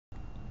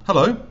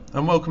Hello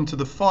and welcome to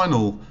the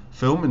final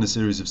film in a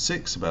series of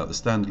 6 about the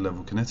standard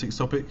level kinetics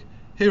topic.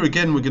 Here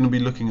again we're going to be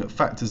looking at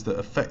factors that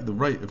affect the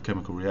rate of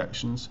chemical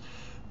reactions,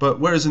 but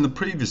whereas in the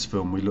previous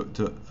film we looked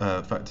at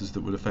factors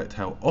that would affect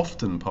how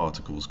often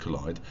particles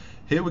collide,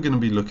 here we're going to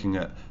be looking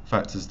at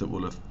factors that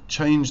will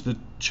change the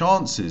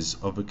chances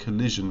of a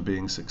collision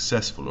being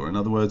successful, or in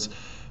other words,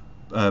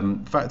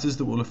 factors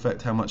that will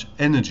affect how much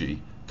energy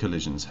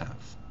collisions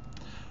have.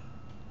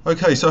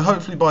 Okay, so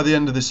hopefully by the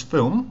end of this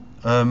film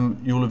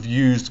you'll have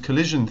used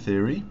collision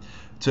theory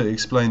to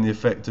explain the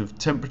effect of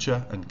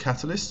temperature and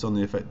catalysts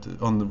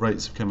on the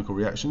rates of chemical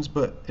reactions.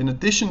 But in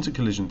addition to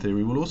collision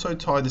theory, we'll also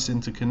tie this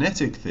into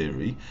kinetic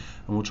theory,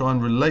 and we'll try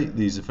and relate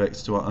these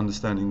effects to our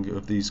understanding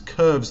of these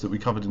curves that we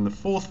covered in the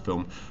fourth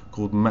film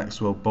called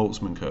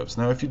Maxwell-Boltzmann curves.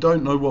 Now, if you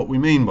don't know what we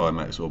mean by a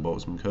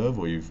Maxwell-Boltzmann curve,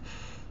 or you've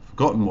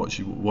forgotten what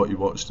you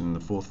watched in the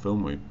fourth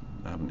film, we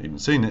haven't even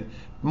seen it,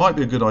 might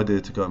be a good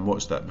idea to go and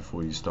watch that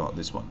before you start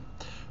this one.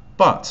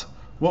 But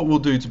what we'll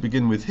do to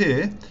begin with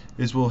here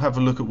is we'll have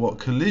a look at what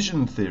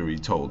collision theory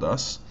told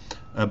us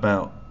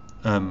about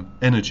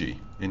energy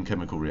in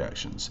chemical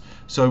reactions.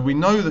 So we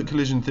know that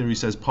collision theory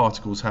says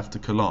particles have to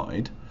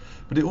collide,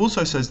 but it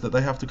also says that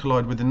they have to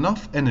collide with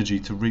enough energy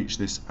to reach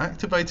this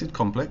activated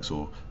complex,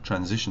 or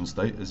transition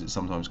state as it's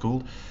sometimes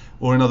called,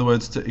 or in other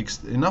words,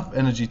 enough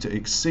energy to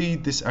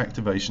exceed this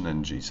activation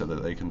energy so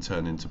that they can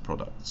turn into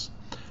products.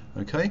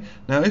 Okay,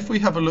 now if we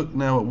have a look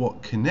now at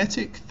what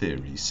kinetic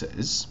theory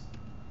says,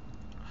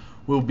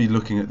 we'll be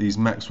looking at these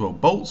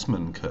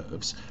Maxwell-Boltzmann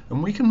curves,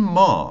 and we can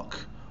mark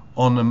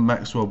on a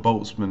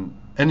Maxwell-Boltzmann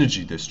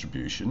energy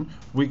distribution,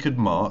 we could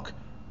mark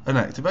an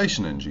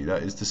activation energy,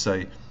 that is to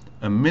say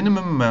a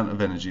minimum amount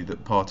of energy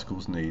that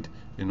particles need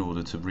in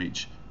order to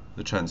reach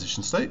the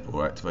transition state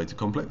or activated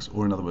complex,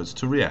 or in other words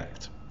to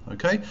react.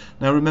 Okay,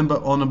 now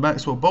remember, on a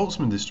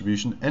Maxwell-Boltzmann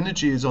distribution,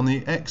 energy is on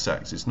the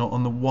x-axis, not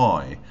on the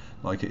y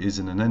like it is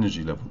in an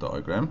energy level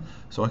diagram.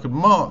 So I could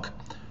mark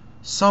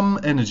some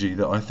energy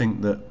that I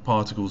think that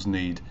particles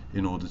need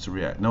in order to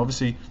react. Now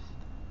obviously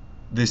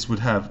this would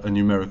have a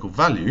numerical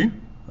value,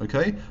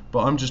 okay, but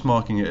I'm just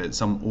marking it at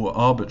some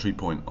arbitrary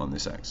point on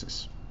this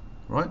axis,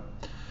 right?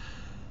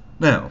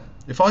 Now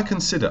if I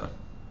consider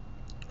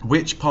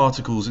which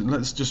particles, and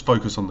let's just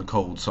focus on the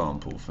cold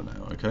sample for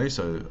now, okay,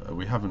 so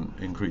we haven't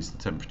increased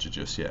the temperature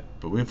just yet,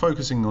 but we're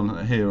focusing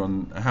on here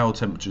on how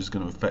temperature is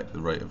going to affect the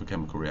rate of a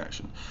chemical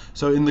reaction.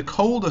 So in the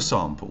colder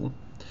sample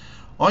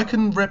I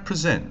can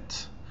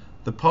represent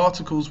the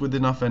particles with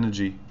enough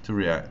energy to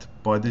react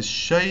by this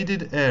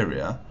shaded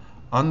area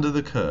under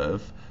the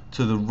curve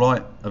to the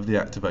right of the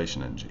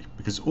activation energy,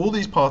 because all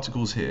these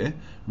particles here,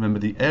 remember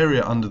the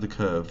area under the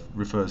curve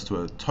refers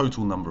to a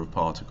total number of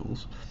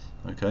particles,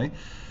 okay,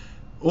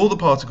 all the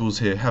particles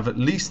here have at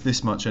least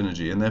this much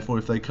energy, and therefore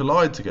if they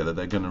collide together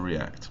they're going to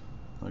react.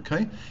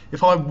 Okay,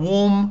 if I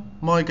warm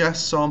my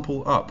gas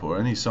sample up, or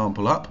any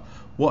sample up,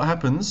 what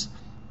happens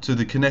to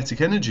the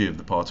kinetic energy of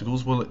the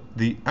particles? Well,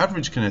 the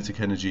average kinetic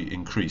energy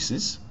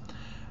increases,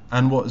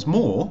 and what is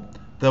more,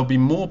 there'll be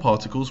more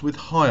particles with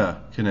higher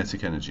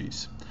kinetic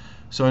energies.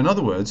 So in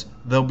other words,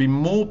 there'll be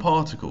more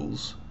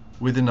particles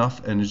with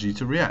enough energy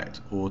to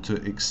react, or to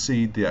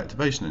exceed the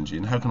activation energy.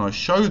 And how can I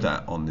show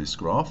that on this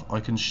graph?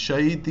 I can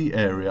shade the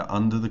area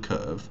under the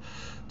curve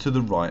to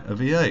the right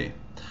of EA.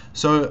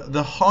 So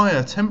the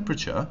higher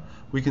temperature,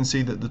 we can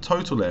see that the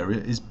total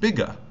area is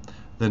bigger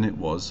than it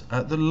was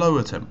at the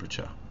lower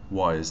temperature.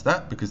 Why is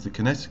that? Because the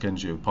kinetic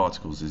energy of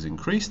particles is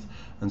increased,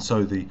 and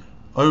so the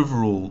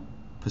overall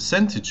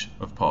percentage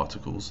of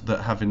particles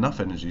that have enough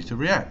energy to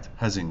react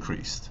has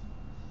increased.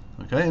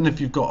 Okay, and if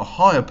you've got a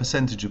higher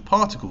percentage of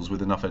particles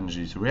with enough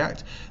energy to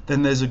react,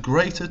 then there's a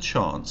greater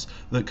chance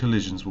that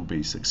collisions will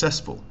be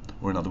successful,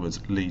 or in other words,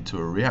 lead to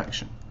a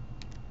reaction.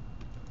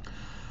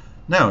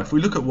 Now, if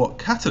we look at what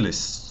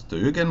catalysts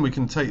do, again, we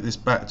can take this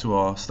back to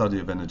our study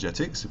of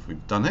energetics, if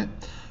we've done it,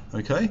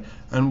 okay,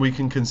 and we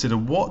can consider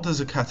what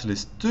does a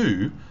catalyst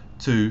do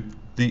to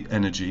the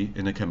energy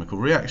in a chemical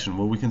reaction.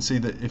 Well, we can see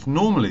that if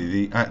normally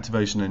the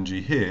activation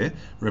energy here,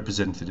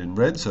 represented in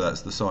red, so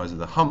that's the size of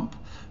the hump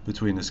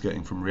between us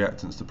getting from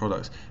reactants to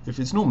products, if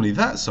it's normally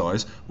that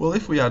size, well,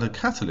 if we add a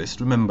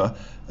catalyst, remember,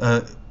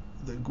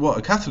 what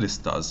a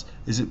catalyst does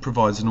is it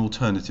provides an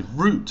alternative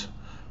route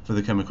for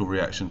the chemical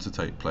reaction to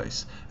take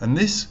place, and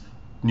this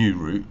new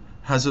route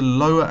has a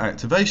lower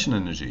activation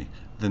energy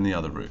than the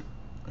other route,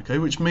 okay,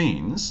 which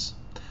means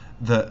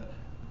that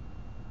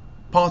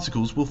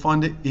particles will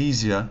find it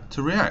easier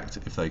to react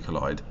if they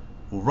collide,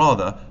 or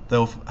rather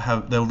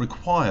they'll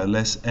require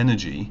less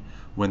energy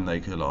when they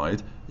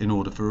collide in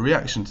order for a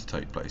reaction to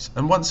take place.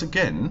 And once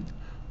again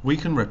we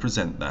can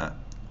represent that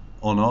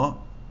on our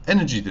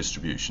energy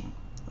distribution.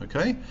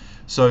 Okay,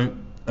 so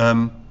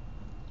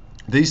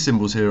these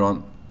symbols here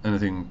aren't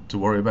anything to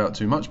worry about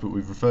too much, but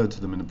we've referred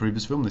to them in the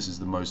previous film. This is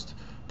the most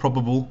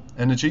probable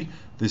energy.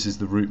 This is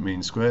the root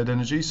mean squared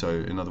energy. So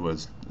in other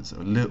words, it's a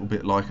little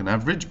bit like an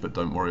average, but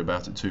don't worry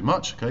about it too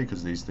much, okay,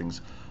 because these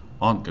things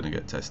aren't going to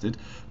get tested.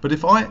 But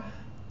if I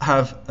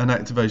have an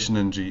activation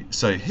energy,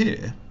 say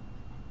here,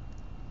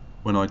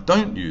 when I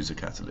don't use a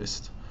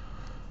catalyst,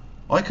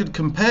 I could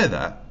compare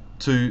that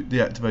to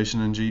the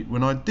activation energy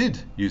when I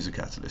did use a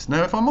catalyst.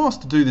 Now, if I'm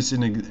asked to do this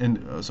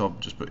so I'll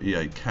just put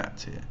EA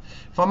cat here.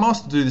 If I'm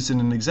asked to do this in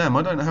an exam,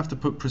 I don't have to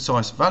put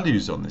precise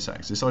values on this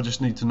axis. I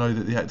just need to know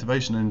that the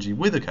activation energy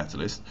with a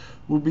catalyst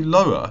will be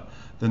lower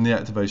than the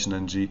activation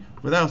energy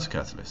without a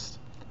catalyst.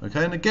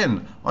 Okay, and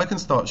again, I can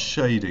start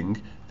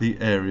shading the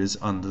areas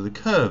under the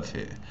curve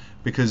here,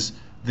 because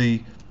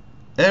the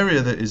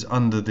area that is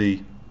under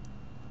the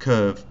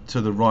curve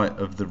to the right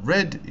of the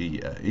red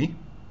EA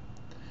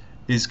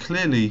is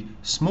clearly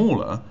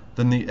smaller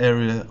than the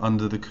area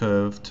under the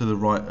curve to the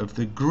right of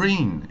the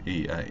green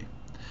EA.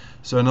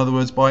 So in other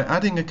words, by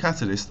adding a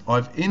catalyst,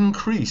 I've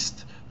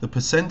increased the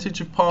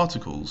percentage of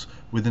particles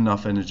with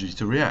enough energy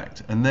to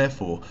react, and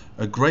therefore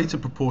a greater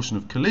proportion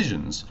of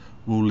collisions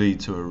will lead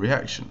to a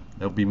reaction.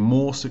 There'll be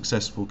more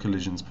successful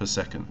collisions per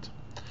second.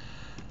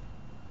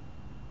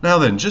 Now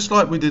then, just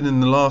like we did in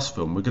the last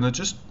film, we're going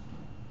to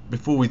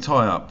before we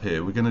tie up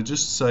here, we're going to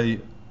just say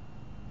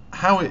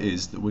how it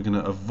is that we're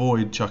going to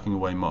avoid chucking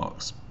away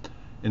marks.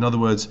 In other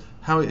words,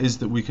 how it is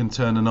that we can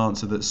turn an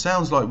answer that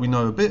sounds like we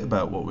know a bit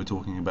about what we're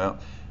talking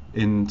about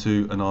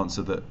into an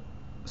answer that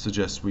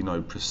suggests we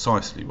know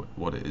precisely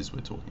what it is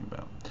we're talking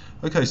about.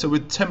 Okay, so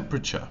with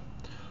temperature,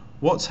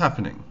 what's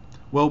happening?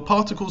 Well,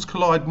 particles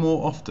collide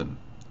more often,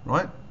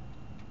 right?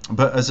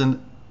 But as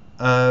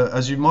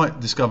you might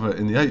discover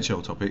in the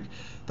HL topic,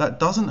 that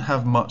doesn't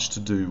have much to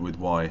do with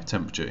why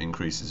temperature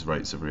increases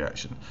rates of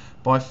reaction.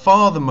 By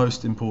far the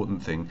most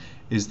important thing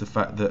is the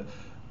fact that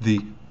the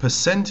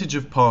percentage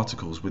of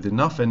particles with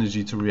enough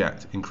energy to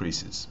react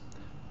increases.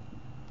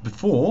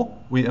 Before,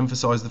 we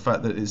emphasized the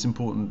fact that it's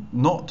important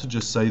not to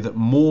just say that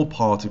more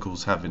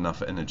particles have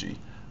enough energy.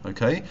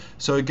 Okay?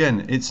 So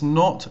again, it's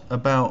not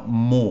about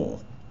more,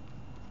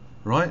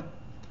 right?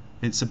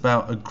 It's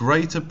about a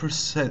greater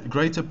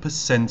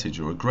percentage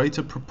or a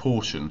greater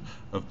proportion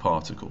of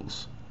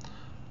particles.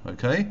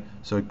 Okay,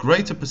 so a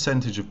greater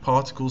percentage of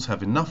particles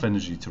have enough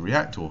energy to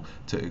react or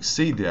to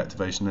exceed the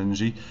activation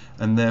energy,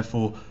 and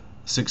therefore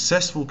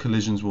successful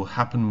collisions will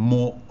happen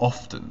more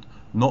often,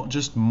 not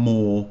just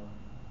more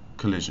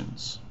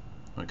collisions.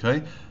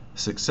 Okay,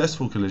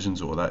 successful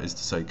collisions, or that is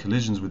to say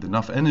collisions with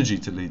enough energy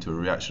to lead to a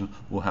reaction,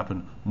 will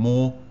happen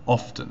more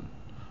often.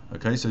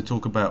 Okay, so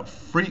talk about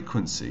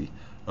frequency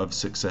of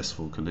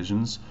successful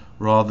collisions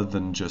rather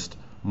than just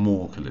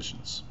more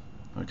collisions.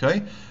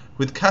 Okay,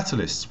 with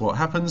catalysts, what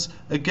happens?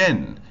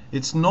 Again,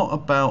 it's not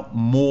about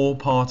more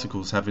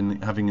particles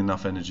having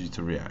enough energy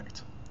to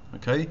react.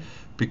 Okay,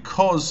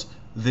 because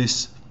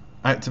this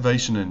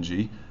activation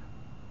energy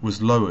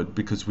was lowered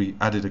because we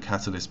added a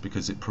catalyst,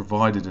 because it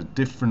provided a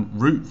different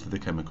route for the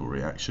chemical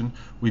reaction,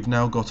 we've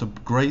now got a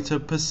greater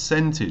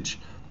percentage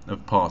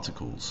of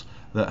particles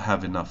that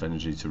have enough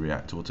energy to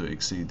react or to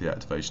exceed the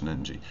activation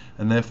energy,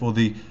 and therefore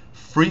the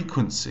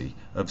frequency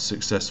of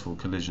successful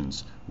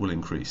collisions will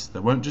increase.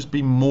 There won't just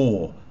be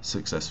more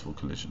successful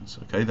collisions,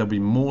 okay? There'll be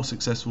more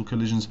successful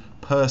collisions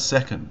per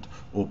second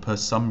or per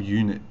some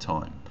unit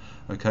time,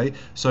 okay?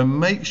 So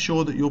make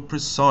sure that you're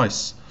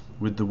precise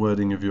with the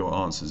wording of your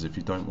answers if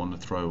you don't want to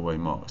throw away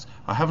marks.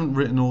 I haven't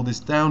written all this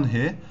down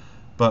here,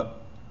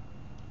 but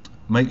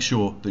make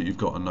sure that you've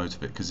got a note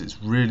of it, because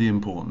it's really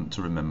important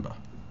to remember.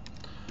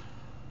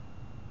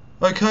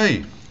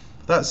 Okay,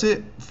 that's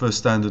it for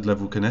standard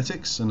level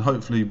kinetics, and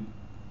hopefully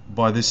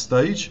by this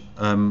stage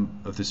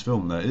of this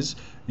film, that is,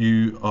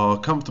 you are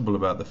comfortable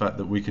about the fact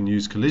that we can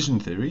use collision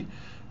theory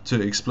to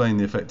explain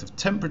the effect of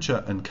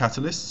temperature and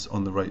catalysts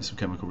on the rates of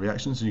chemical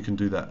reactions, and you can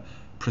do that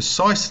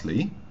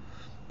precisely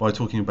by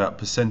talking about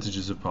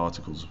percentages of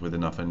particles with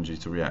enough energy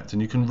to react.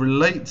 And you can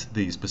relate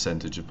these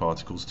percentage of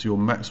particles to your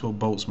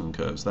Maxwell-Boltzmann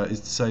curves. That is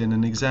to say, in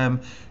an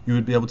exam, you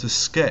would be able to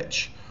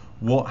sketch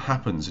what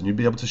happens, and you'd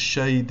be able to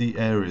shade the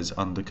areas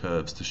under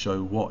curves to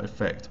show what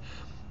effect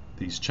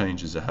these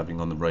changes are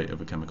having on the rate of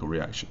a chemical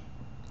reaction.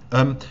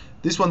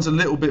 This one's a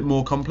little bit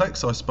more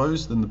complex, I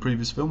suppose, than the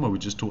previous film where we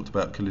just talked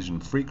about collision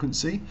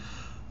frequency.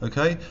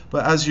 Okay,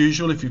 but as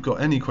usual, if you've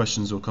got any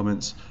questions or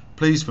comments,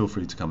 please feel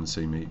free to come and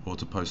see me or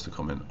to post a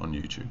comment on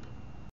YouTube.